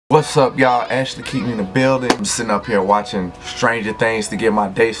What's up, y'all? Ashley Keaton in the building. I'm sitting up here watching Stranger Things to get my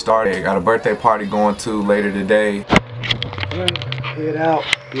day started. I got a birthday party going to later today. Head out,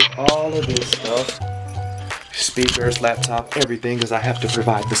 get all of this stuff. Speakers, laptop, everything, because I have to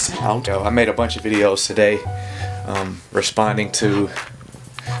provide the sound. I made a bunch of videos today responding to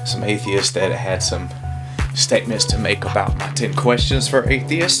some atheists that had some statements to make about my 10 questions for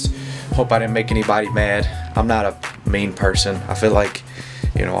atheists. Hope I didn't make anybody mad. I'm not a mean person. I feel like,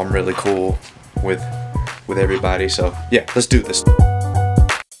 you know, I'm really cool with everybody. So yeah, let's do this. So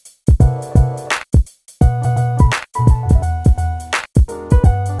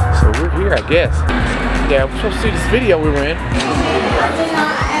we're here, I guess. Yeah, we're supposed to see this video we were in.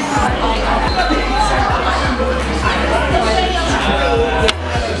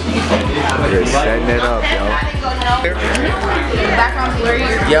 They're setting it up, yo.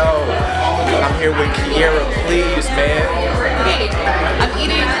 Yo, I'm here with Kieraplease, man. Hey, I'm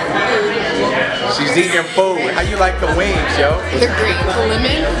eating food. She's eating food. How you like the wings, yo? They're great. The lemon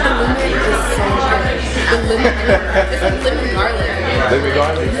is so good. The lemon, it's like lemon garlic. Lemon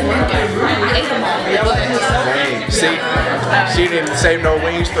garlic? I ate them all. Dang. See, she didn't save no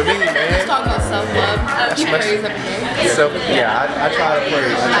wings for me, man. Just talking about self-love. You praise up here. So yeah, I try to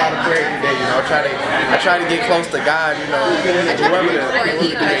praise. I try to pray every day, you know. I try to get close to God, you know. I try to eat before I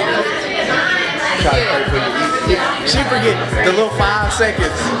eat. Try to pray before you eat. She forget the little 5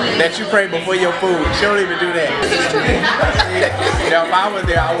 seconds that you pray before your food. She don't even do that. You know, if I was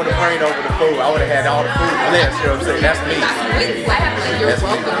there, I would have prayed over the food. I would have had all the food list. You know what I'm saying? That's me. You're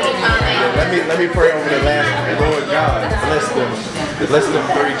welcome. Let me pray over the last Lord God. Bless them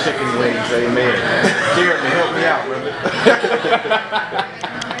 3 chicken wings. Amen. Jeremy, help me out, brother.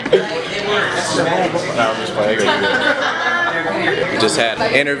 Just had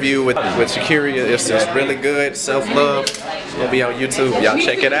an interview with Shakira. It's really good. Self-love. It's gonna be on YouTube. Y'all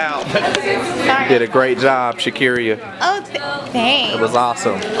check it out. Did a great job, Shakira. Oh, thanks. It was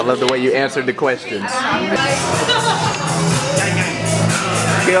awesome. I love the way you answered the questions.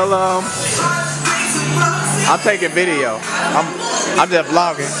 Kill them. I'm taking video. I'm just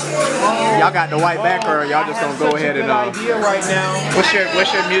vlogging. Y'all got the white background. Y'all just gonna go ahead and right now. What's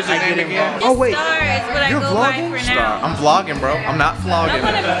your music name again? Oh wait, you're vlogging? I'm vlogging, bro. I'm not vlogging.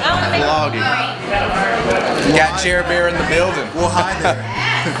 I'm vlogging. Got Chair Bear in the building. Well, hi there.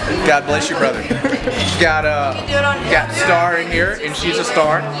 God bless you, brother. Got Star in here, and she's a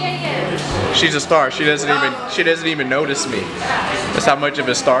star. She's a star. She doesn't even notice me. That's how much of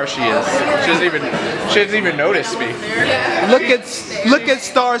a star she is. She doesn't even notice me. Look at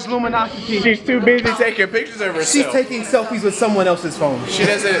Star's luminosity. She's too busy taking pictures of herself. She's taking selfies with someone else's phone. She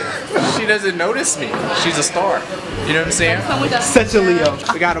doesn't notice me. She's a star. You know what I'm saying? Such a Leo.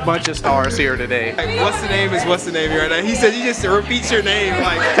 We got a bunch of stars here today. What's the name right now. He said you just repeat your name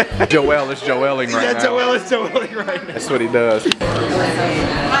like Joel is Joeling right now. Yeah, Joel is Joeling right now. That's what he does.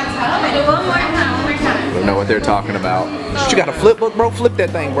 Don't know what they're talking about. You got a flip book, bro? Flip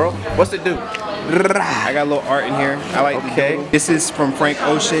that thing, bro. What's it do? I got a little art in here. I like this is from Frank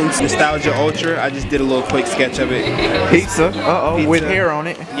Ocean's Nostalgia Ultra. I just did a little quick sketch of it. Pizza. Pizza. With hair on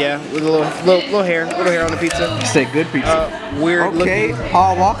it. Yeah, with a little hair on the pizza. You say good pizza. Weird looking. looking.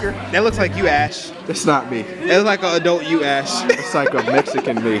 Paul Walker. That looks like you, Ash. That's not me. That looks like an adult you, Ash. It's like a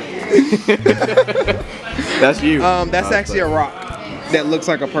Mexican me. That's you. That's actually a rock that looks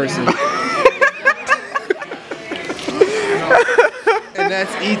like a person. And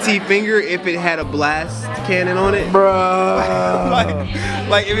that's E.T. finger if it had a blast cannon on it. Bruh.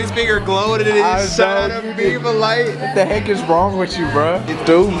 like if his finger glowed and it just shot a beam of light. What the heck is wrong with you, bruh?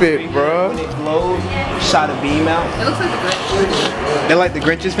 Stupid, bruh. When it glowed, shot a beam out. It looks like the Grinch. They're like the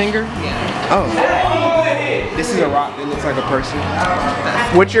Grinch's finger? Yeah. Oh. This is a rock that looks like a person.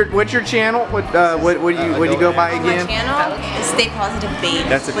 What's your channel? What do you go by again? My channel is Stay Positive Babe.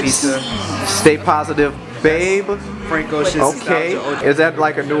 That's a pizza. Stay Positive Babe. Frank Ocean's. Okay. Is that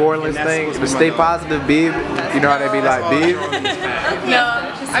like a New Orleans thing? The Stay Positive Babe. You know how they be like, babe?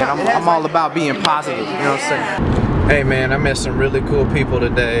 No. I'm all about being positive. You know what I'm saying? Hey man, I met some really cool people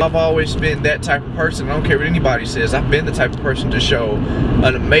today. I've always been that type of person. I don't care what anybody says. I've been the type of person to show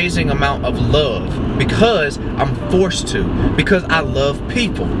an amazing amount of love because I'm forced to. Because I love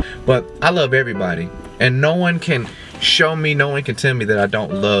people. But I love everybody. And no one can show me, no one can tell me that I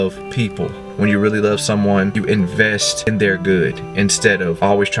don't love people. When you really love someone, you invest in their good instead of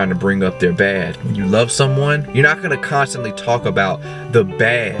always trying to bring up their bad. When you love someone, you're not gonna constantly talk about the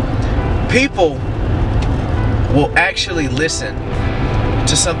bad. People will actually listen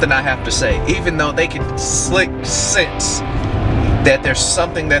to something I have to say, even though they can slick sense that there's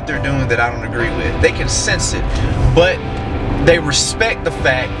something that they're doing that I don't agree with. They can sense it, but they respect the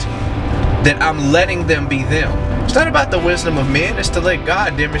fact that I'm letting them be them. It's not about the wisdom of men, it's to let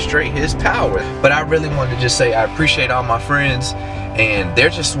God demonstrate his power. But I really wanted to just say I appreciate all my friends, and they're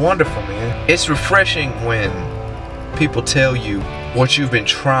just wonderful, man. It's refreshing when people tell you what you've been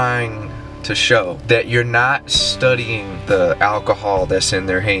trying to show, that you're not studying the alcohol that's in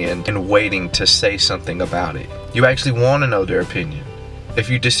their hand and waiting to say something about it. You actually want to know their opinion. If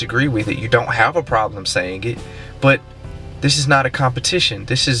you disagree with it, you don't have a problem saying it, but this is not a competition.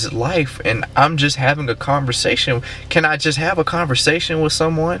 This is life, and I'm just having a conversation. Can I just have a conversation with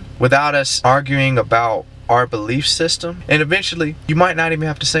someone without us arguing about our belief system? And eventually, you might not even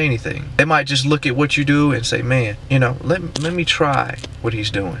have to say anything. They might just look at what you do and say, man, you know, let me try what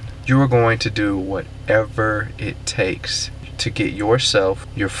he's doing. You are going to do whatever it takes to get yourself,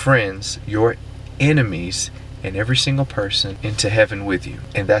 your friends, your enemies, and every single person into heaven with you.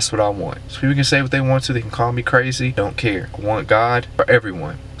 And that's what I want. So people can say what they want to. They can call me crazy. Don't care. I want God for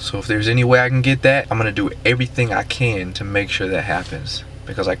everyone. So if there's any way I can get that, I'm going to do everything I can to make sure that happens.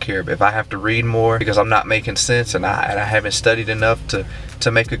 Because I care. If I have to read more because I'm not making sense and I haven't studied enough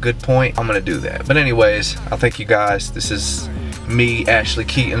to make a good point, I'm going to do that. But anyways, I thank you guys. This is me, Ashley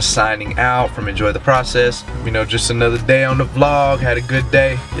Keaton, signing out from Enjoy the Process. You know, just another day on the vlog. Had a good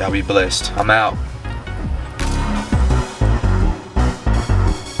day. Y'all be blessed. I'm out.